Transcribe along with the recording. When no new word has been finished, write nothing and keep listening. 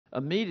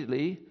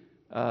Immediately,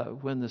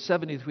 when the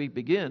 70th week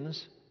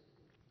begins,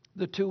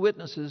 the two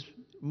witnesses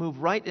move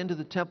right into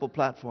the temple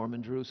platform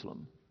in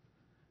Jerusalem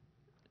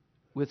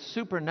with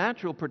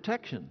supernatural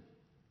protection.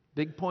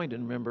 Big point,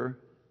 and remember,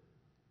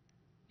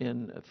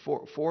 in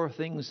four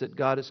things that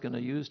God is going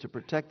to use to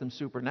protect them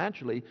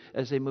supernaturally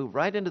as they move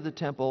right into the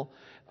temple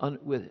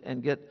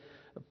and get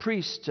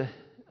priests,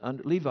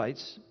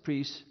 Levites,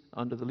 priests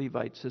under the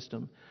Levite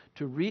system,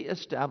 to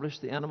reestablish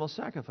the animal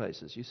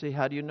sacrifices. You say,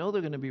 how do you know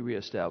they're going to be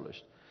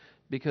reestablished?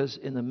 Because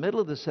in the middle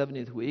of the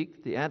 70th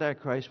week, the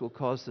Antichrist will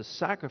cause the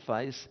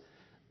sacrifice,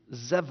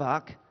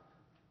 zevach,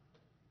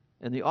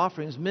 and the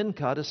offerings,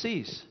 mincha, to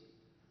cease.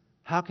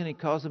 How can he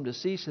cause them to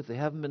cease if they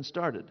haven't been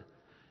started?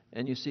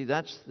 And you see,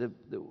 that's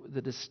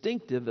the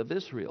distinctive of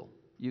Israel.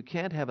 You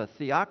can't have a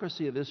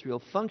theocracy of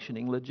Israel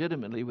functioning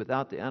legitimately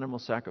without the animal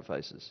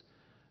sacrifices.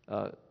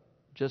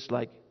 Just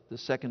like the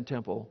second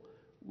temple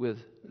with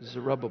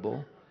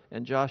Zerubbabel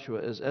and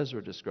Joshua, as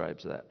Ezra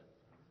describes that.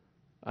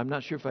 I'm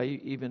not sure if I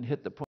even hit the point.